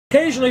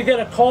Occasionally get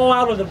a call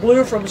out of the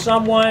blue from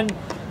someone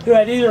who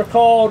had either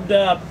called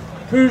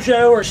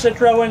Peugeot or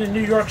Citroën in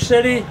New York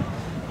City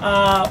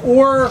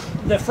or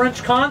the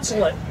French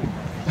consulate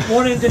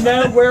wanting to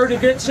know where to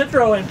get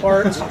CITROEN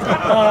parts,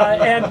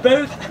 and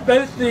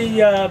both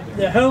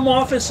the home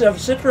office of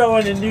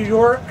Citroën in New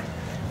York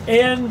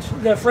and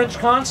the French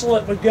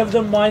consulate would give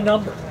them my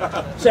number.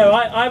 So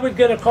I would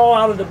get a call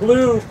out of the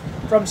blue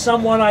from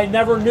someone I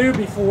never knew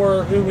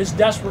before who was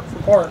desperate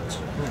for parts.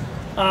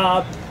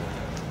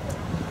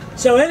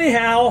 So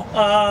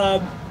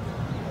anyhow,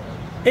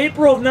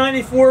 April of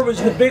 '94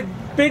 was the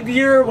big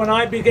year when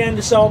I began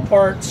to sell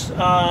parts,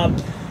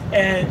 and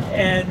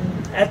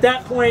at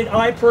that point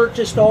I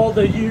purchased all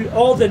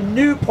the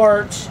new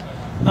parts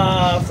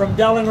from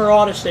Dellinger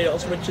Auto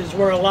Sales, which is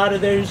where a lot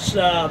of those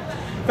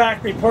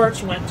factory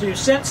parts went to.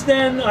 Since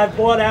then, I've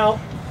bought out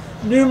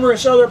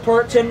numerous other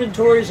parts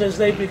inventories as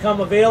they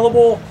become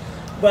available,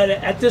 but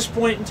at this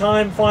point in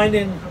time,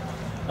 finding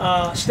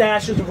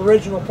stashes of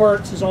original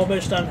parts is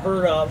almost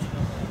unheard of.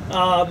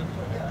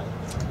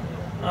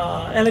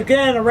 And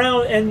again,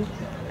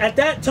 at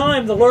that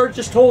time, the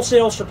largest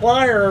wholesale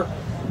supplier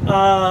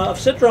of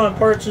CITROEN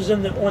parts was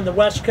on the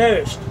West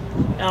Coast,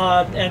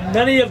 and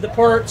many of the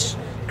parts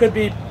could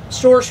be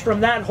sourced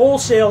from that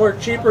wholesaler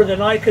cheaper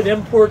than I could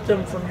import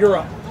them from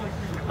Europe.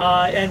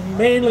 And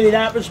mainly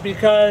that was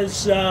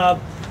because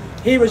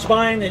he was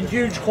buying in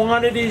huge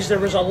quantities. There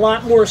was a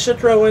lot more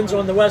CITROENs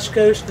on the West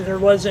Coast than there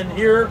was in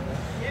here.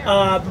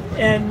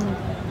 And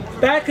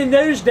back in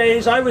those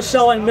days, I was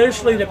selling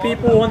mostly to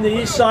people on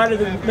the east side of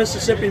the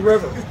Mississippi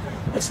River.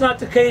 It's not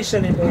the case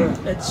anymore.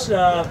 It's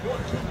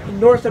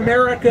North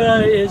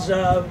America is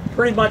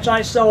pretty much,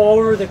 I sell all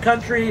over the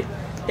country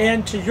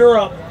and to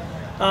Europe.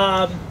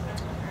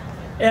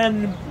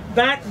 And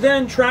back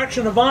then,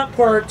 Traction Avant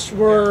parts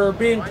were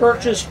being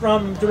purchased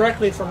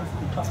directly from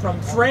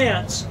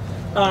France.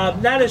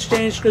 That has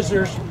changed because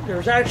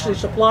there's actually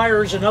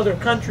suppliers in other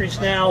countries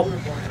now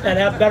that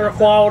have better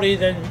quality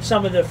than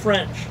some of the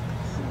French.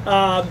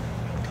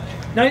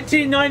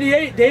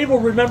 1998, Dave will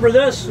remember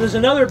this, was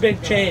another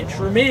big change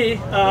for me.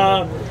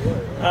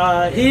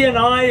 He and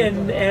I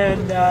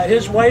and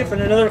his wife and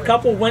another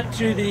couple went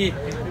to the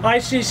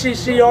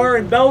ICCCR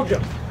in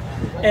Belgium.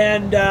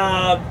 And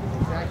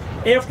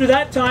after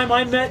that time,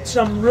 I met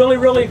some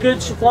really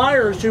good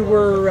suppliers who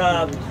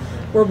were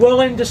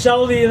willing to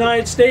sell to the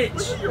United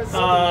States.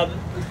 But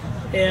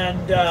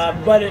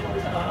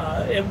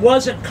it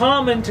wasn't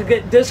common to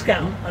get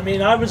discount. I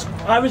mean, I was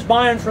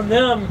buying from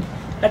them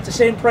at the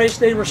same price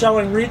they were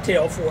selling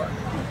retail for.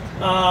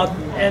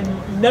 And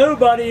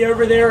nobody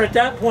over there at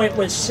that point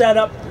was set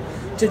up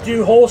to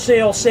do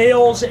wholesale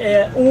sales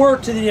or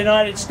to the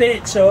United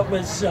States, so it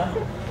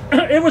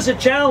was a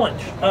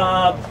challenge.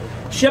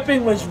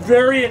 Shipping was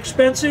very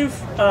expensive.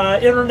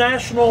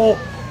 International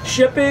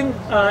shipping,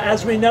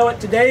 as we know it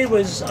today,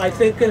 was, I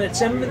think, in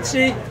its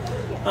infancy.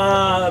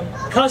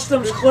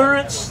 Customs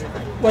clearance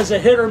was a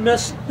hit or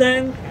miss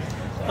thing.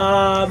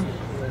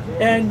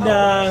 And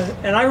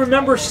I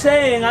remember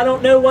saying, I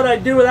don't know what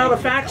I'd do without a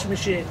fax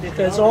machine,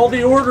 because all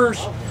the orders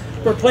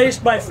were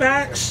placed by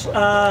fax.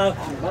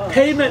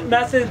 Payment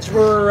methods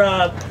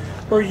were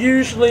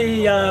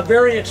usually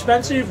very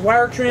expensive.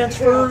 Wire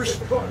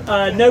transfers,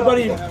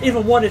 nobody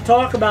even wanted to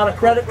talk about a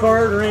credit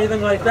card or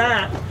anything like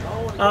that.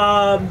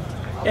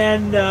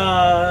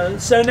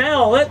 So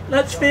now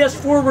let's fast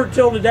forward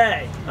till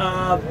today.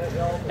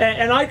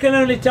 And I can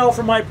only tell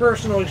from my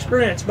personal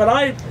experience, but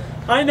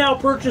I now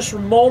purchase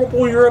from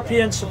multiple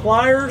European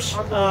suppliers,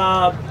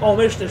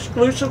 almost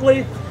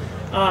exclusively.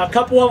 A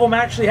couple of them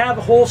actually have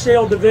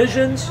wholesale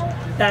divisions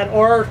that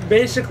are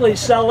basically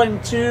selling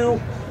to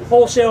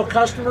wholesale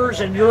customers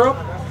in Europe.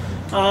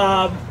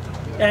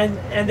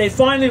 And they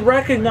finally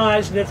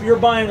recognize that if you're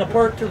buying a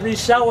part to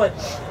resell it,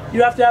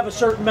 you have to have a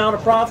certain amount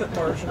of profit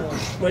margin,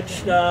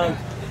 which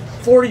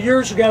 40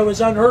 years ago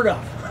was unheard of.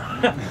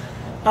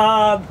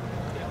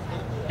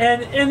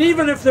 And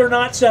even if they're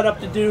not set up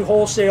to do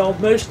wholesale,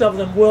 most of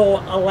them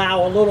will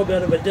allow a little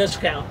bit of a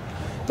discount.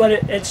 But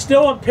it's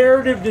still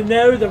imperative to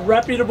know the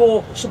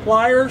reputable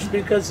suppliers,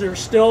 because there's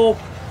still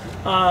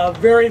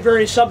very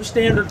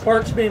substandard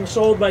parts being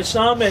sold by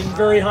some and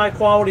very high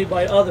quality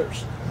by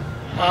others.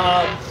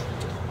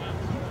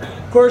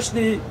 Of course,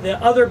 the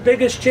other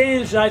biggest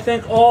change that I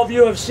think all of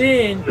you have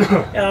seen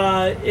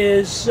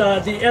is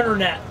the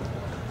internet.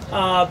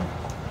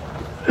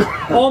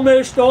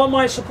 Almost all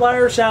my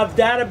suppliers have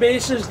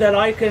databases that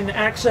I can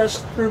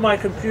access through my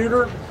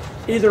computer,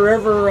 either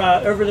over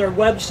their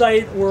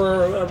website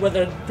or with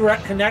a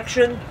direct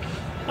connection.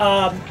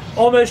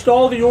 Almost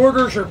all the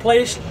orders are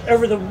placed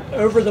over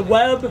the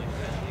web.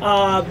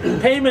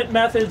 Payment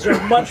methods are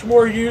much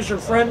more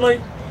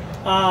user-friendly,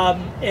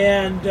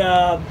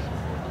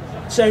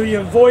 so you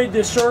avoid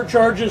the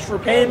surcharges for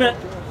payment.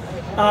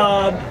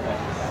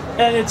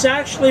 And it's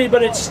actually,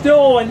 but it's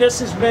still, and this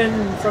has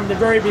been from the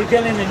very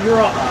beginning in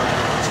Europe,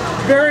 it's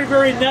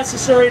very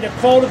necessary to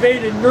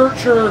cultivate and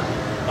nurture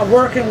a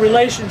working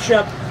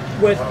relationship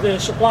with the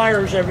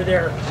suppliers over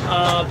there.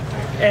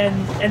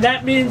 and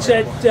that means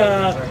that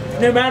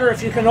no matter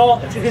if you can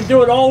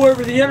do it all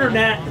over the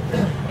internet,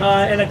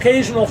 an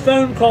occasional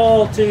phone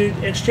call to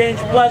exchange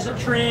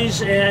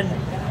pleasantries and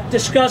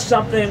discuss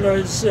something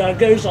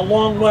goes a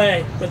long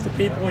way with the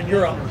people in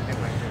Europe.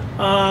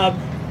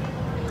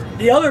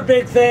 The other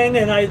big thing,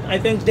 and I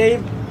think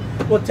Dave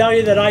will tell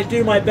you that I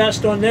do my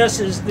best on this,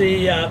 is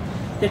the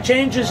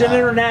changes in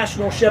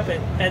international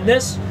shipping, and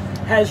this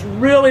has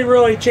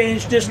really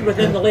changed just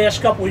within the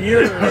last couple of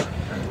years.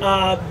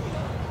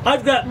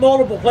 I've got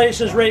multiple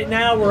places right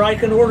now where I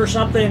can order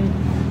something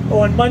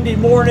on Monday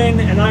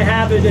morning and I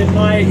have it in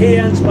my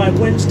hands by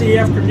Wednesday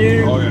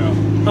afternoon. Oh,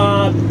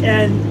 yeah.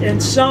 And in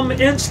some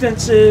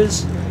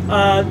instances,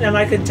 and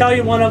I can tell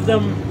you one of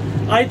them,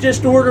 I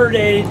just ordered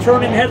a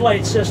turning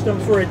headlight system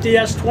for a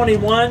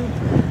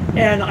DS21,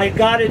 and I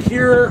got it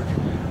here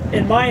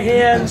in my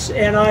hands,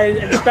 and I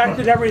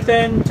inspected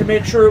everything to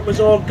make sure it was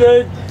all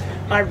good.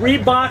 I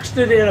reboxed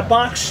it in a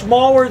box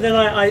smaller than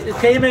it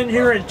came in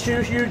here in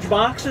 2 huge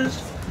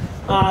boxes.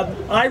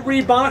 I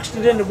reboxed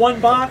it into 1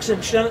 box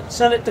and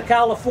sent it to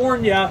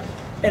California,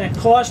 and it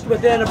cost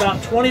within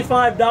about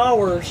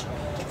 $25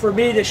 for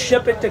me to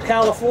ship it to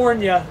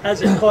California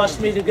as it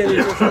cost me to get it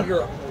here from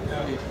Europe.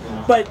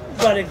 But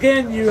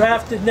again, you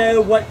have to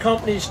know what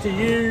companies to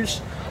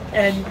use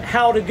and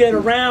how to get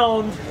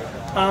around.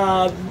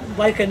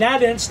 Like in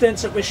that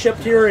instance, it was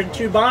shipped here in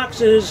 2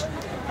 boxes,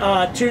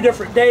 2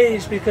 different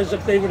days, because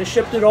if they would have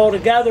shipped it all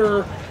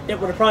together, it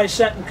would have probably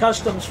sat in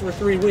customs for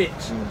 3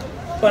 weeks.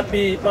 But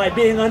by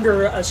being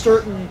under a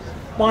certain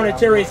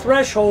monetary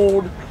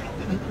threshold,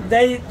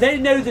 they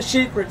know the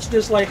secrets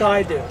just like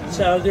I do.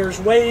 So there's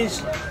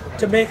ways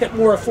to make it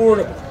more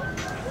affordable.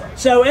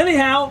 So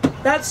anyhow,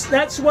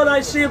 that's what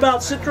I see about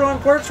CITROEN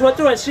Parts. What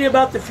do I see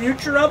about the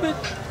future of it?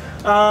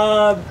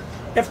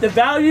 If the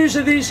values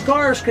of these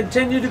cars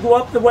continue to go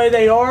up the way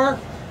they are,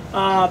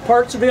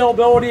 parts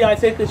availability I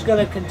think is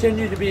going to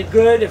continue to be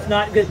good, if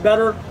not get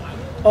better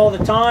all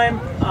the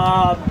time.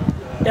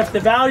 If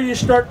the values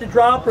start to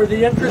drop or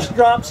the interest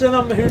drops in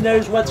them, who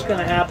knows what's going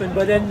to happen.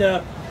 But in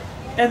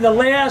the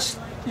last,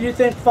 you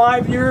think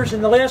 5 years,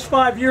 in the last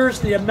 5 years,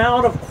 the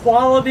amount of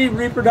quality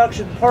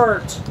reproduction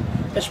parts,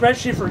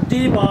 especially for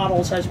D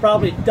models, has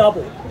probably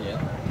doubled. Yeah.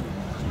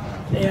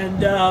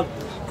 And of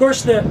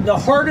course, the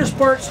hardest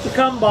parts to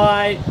come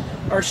by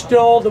are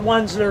still the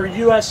ones that are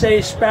USA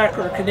spec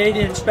or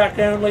Canadian spec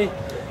only.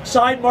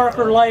 Side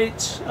marker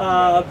lights,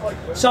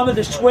 some of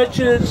the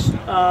switches.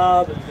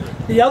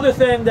 The other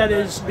thing that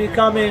is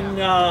becoming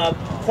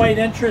quite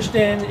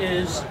interesting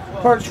is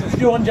parts for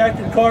fuel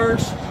injected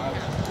cars,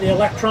 the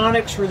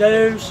electronics for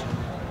those,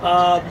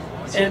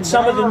 and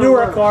some of the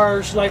newer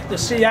cars like the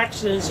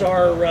CXs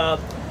are,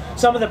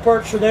 some of the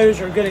parts for those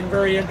are getting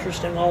very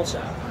interesting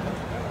also.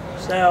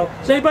 So,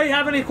 does anybody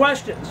have any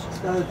questions?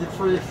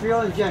 For the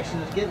fuel injection,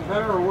 is it getting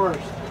better or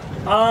worse?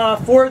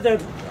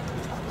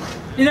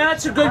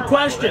 That's a good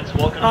question.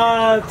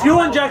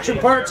 Fuel injection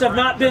parts have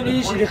not been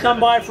easy to come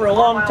by for a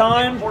long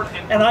time,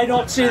 and I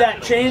don't see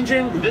that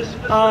changing.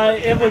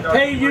 It would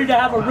pay you to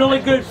have a really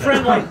good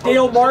friend like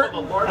Dale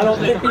Martin, I don't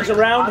think he's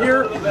around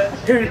here,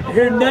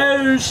 who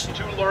knows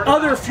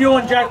other fuel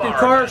injected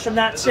cars from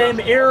that same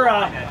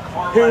era,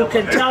 who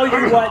can tell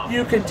you what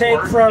you can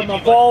take from a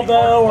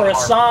Volvo or a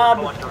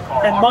Saab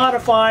and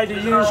modify to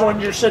use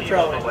on your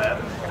Citroën.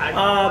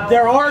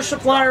 There are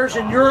suppliers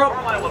in Europe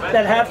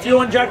that have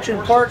fuel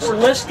injection parts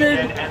listed,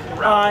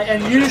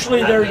 and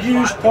usually they're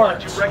used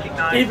parts,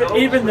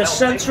 even the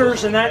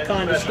sensors and that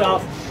kind of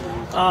stuff.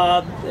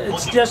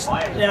 It's just,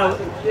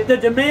 the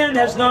demand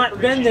has not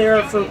been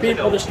there for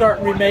people to start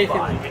remaking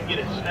them.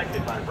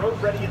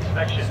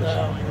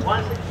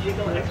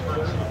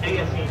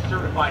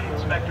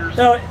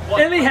 So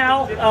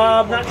anyhow,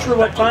 I'm not sure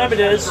what time it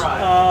is.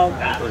 All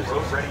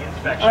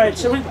right,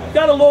 so we've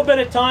got a little bit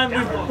of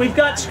time. We've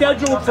got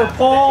scheduled for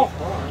Paul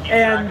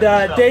and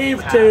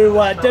Dave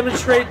to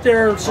demonstrate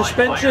their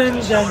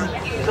suspensions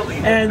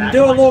and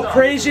do a little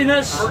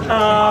craziness.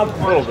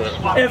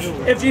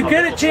 If you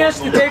get a chance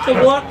to take a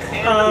look,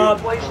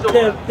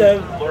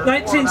 the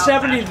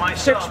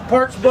 1976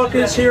 parts book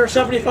is here,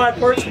 75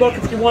 parts book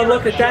if you want to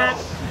look at that.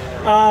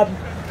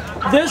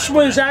 This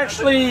was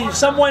actually,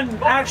 someone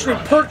actually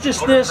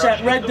purchased this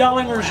at Red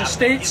Dellinger's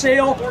estate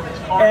sale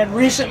and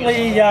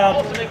recently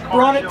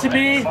brought it to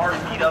me.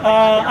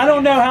 I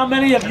don't know how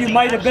many of you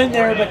might have been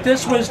there, but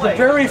this was the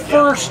very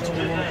first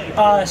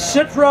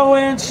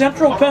CITROEN,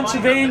 Central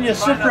Pennsylvania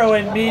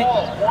CITROEN meet.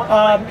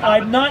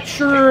 I'm not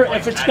sure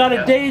if it's got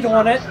a date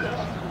on it,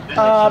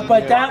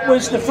 but that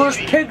was the first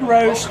pig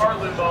roast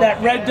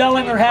that Red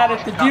Dellinger had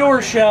at the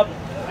dealership.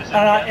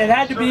 It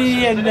had to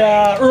be in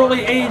the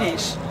early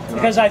 80s.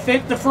 Because I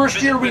think the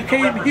first year we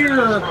came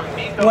here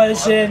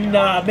was in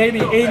maybe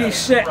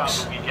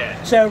 86.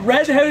 So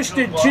Red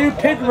hosted 2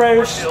 pig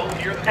roasts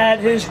at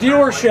his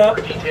dealership.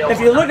 If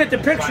you look at the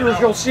pictures,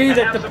 you'll see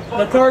that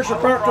the cars are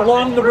parked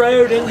along the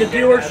road in the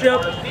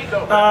dealership.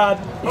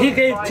 He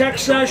gave tech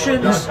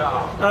sessions,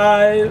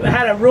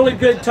 had a really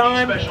good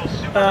time,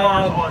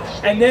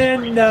 and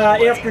then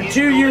after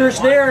 2 years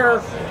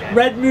there,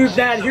 Red moved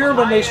out here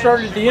when they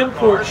started the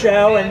import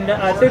show, and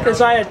I think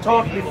as I had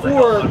talked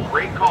before,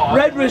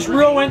 Red was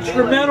real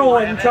instrumental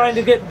in trying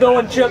to get Bill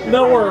and Chip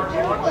Miller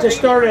to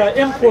start an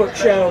import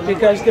show,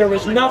 because there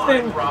was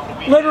nothing,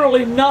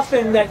 literally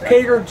nothing, that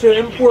catered to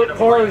import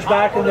cars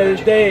back in those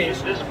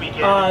days.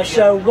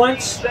 So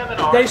once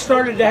they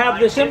started to have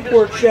this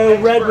import show,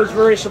 Red was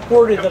very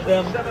supportive of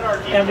them,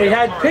 and we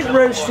had pig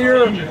roast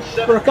here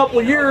for a couple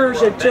of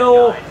years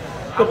until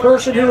the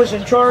person who was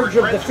in charge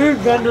of the food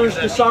vendors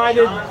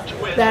decided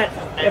that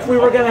if we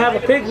were going to have a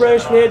pig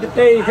roast, we had to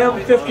pay him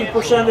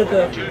 50%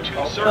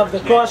 of the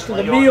cost of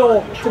the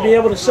meal to be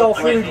able to sell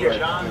food here.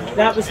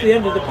 That was the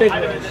end of the pig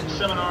roast.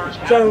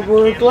 So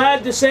we're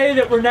glad to say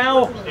that we're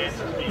now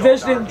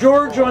visiting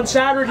George on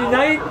Saturday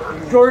night.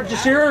 George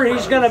is here.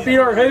 He's going to be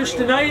our host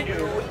tonight.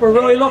 We're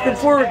really looking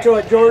forward to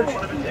it, George.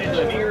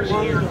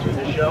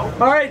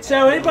 All right,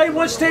 so anybody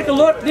wants to take a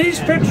look, these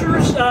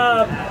pictures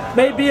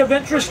may be of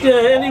interest to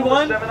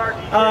anyone.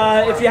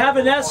 If you have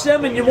an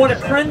SM and you want to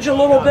cringe a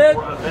little bit,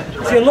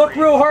 if you look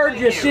real hard,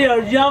 you see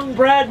a young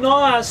Brad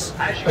Nauss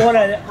on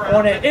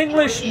an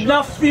English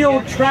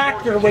Nuffield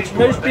tractor, which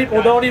most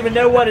people don't even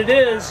know what it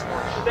is,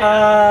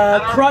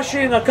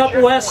 crushing a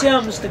couple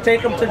SMs to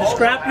take them to the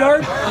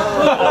scrapyard.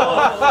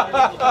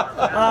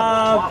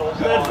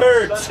 That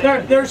hurts.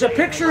 There's a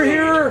picture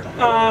here.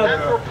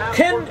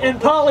 Ken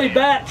and Polly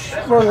Batch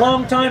were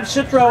longtime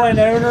Citroën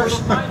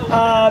owners.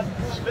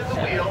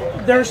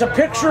 There's a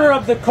picture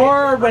of the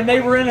car when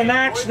they were in an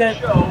accident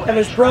that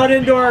was brought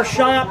into our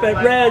shop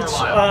at Red's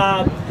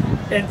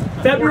in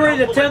February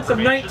the 10th of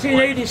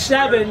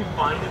 1987.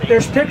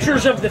 There's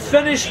pictures of the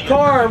finished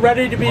car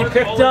ready to be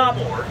picked up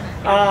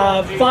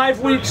 5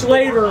 weeks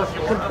later,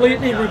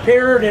 completely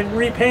repaired and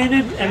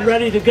repainted and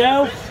ready to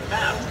go.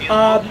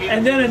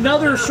 And then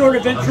another sort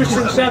of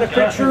interesting set of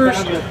pictures.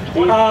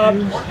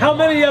 How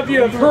many of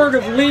you have heard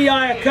of Lee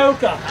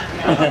Iacocca?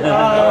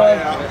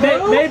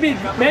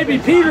 Maybe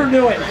Peter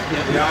knew it.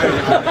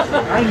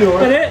 I knew it.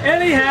 But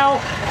anyhow,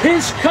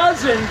 his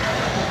cousin,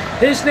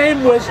 his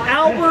name was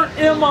Albert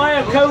M.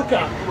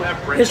 Iacocca.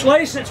 His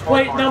license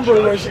plate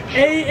number was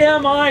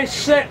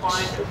AMI6.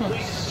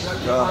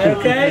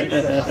 Okay,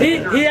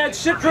 he had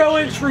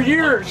Citroëns for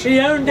years. He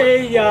owned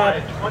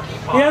a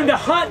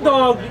hot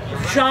dog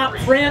shop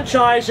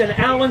franchise in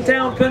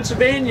Allentown,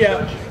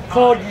 Pennsylvania,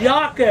 called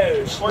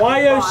Yocco's,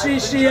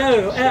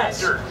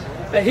 Y-O-C-C-O-S.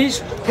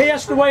 He's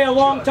passed away a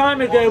long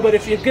time ago, but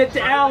if you get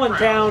to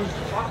Allentown,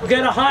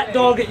 get a hot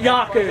dog at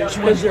Yocco's,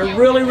 because they're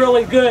really,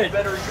 really good.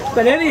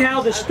 But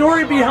anyhow, the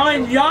story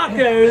behind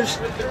Yocco's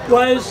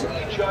was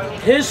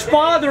his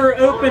father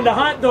opened a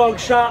hot dog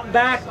shop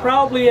back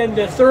probably in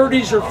the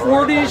 30s or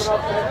 40s,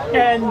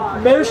 and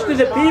most of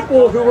the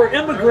people who were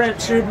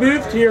immigrants who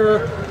moved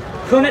here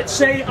couldn't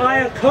say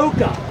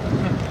Iacocca,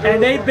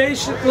 and they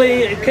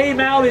basically, it came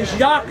out as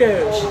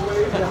Yocco's,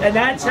 and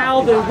that's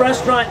how the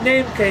restaurant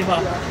name came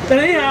up. But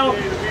anyhow,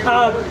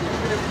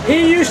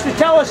 he used to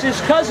tell us his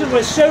cousin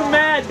was so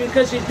mad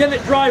because he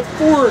didn't drive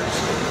Fords,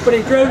 but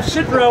he drove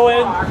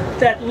Citroën,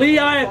 that Lee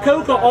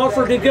Iacocca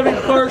offered to give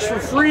him cars for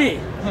free,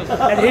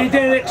 and he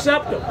didn't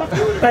accept them.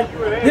 But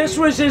this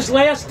was his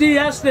last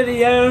DS that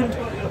he owned.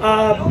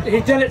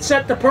 He didn't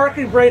set the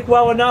parking brake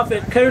well enough.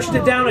 It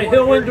coasted down a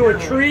hill into a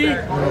tree.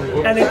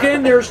 And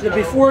again, there's the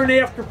before and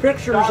after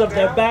pictures of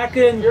the back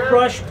end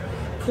crushed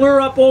clear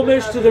up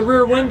almost to the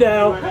rear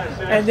window,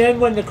 and then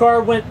when the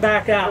car went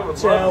back out.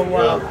 So a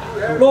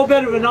little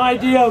bit of an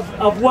idea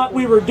of what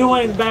we were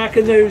doing back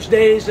in those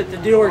days at the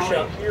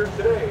dealership.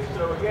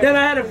 Then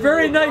I had a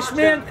very nice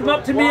man come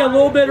up to me a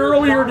little bit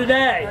earlier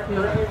today,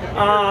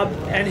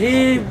 and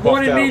he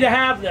wanted me to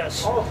have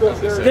this.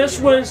 This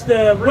was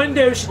the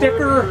window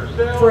sticker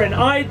for an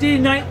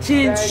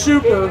ID19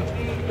 Super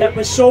that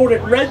was sold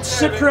at Red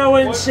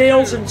Citroën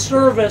Sales and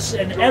Service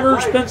in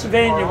Edders,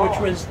 Pennsylvania, which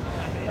was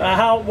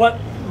what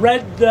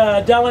Red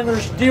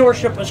Dellinger's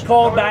dealership was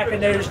called back in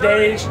those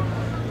days.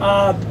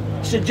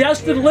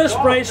 Suggested list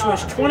price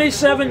was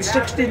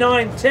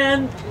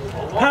 $2769.10.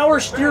 Power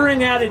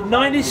steering added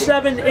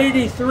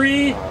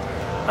 $97.83.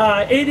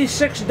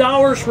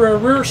 $86 for a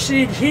rear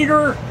seat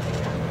heater.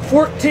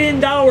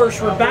 $14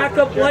 for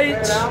backup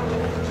lights.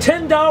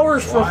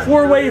 $10 for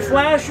four-way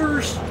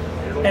flashers,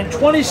 and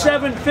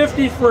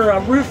 $27.50 for a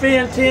roof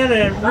antenna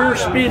and rear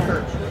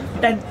speaker.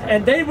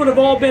 And they would have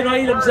all been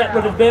items that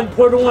would have been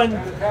put on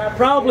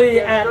probably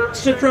at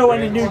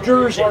Citroën in New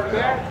Jersey.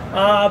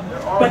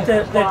 But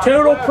the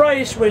total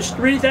price was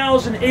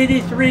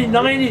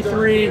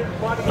 $3,083.93.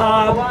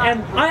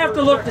 And I have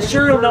to look the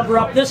serial number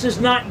up. This is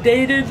not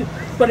dated,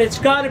 but it's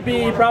got to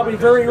be probably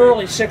very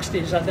early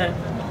 60s, I think.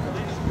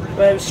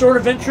 But it was sort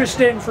of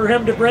interesting for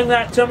him to bring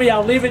that to me.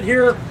 I'll leave it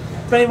here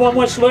if anyone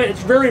wants to look.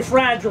 It's very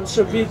fragile,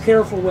 so be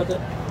careful with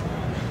it.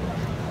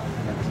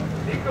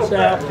 So,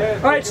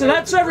 all right, so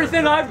that's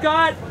everything I've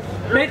got.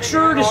 make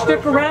sure to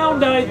stick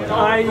around.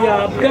 I'm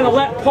going to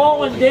let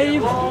Paul and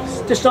Dave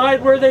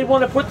decide where they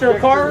want to put their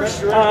cars.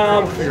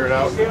 Figure it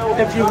out.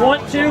 If you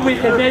want to, we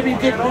can maybe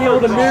be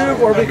able to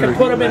move, or we can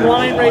put them in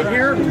line right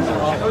here.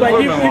 But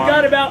we've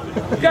got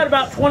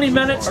about 20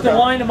 minutes to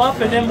line them up,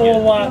 and then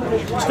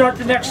we'll start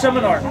the next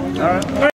seminar. All right.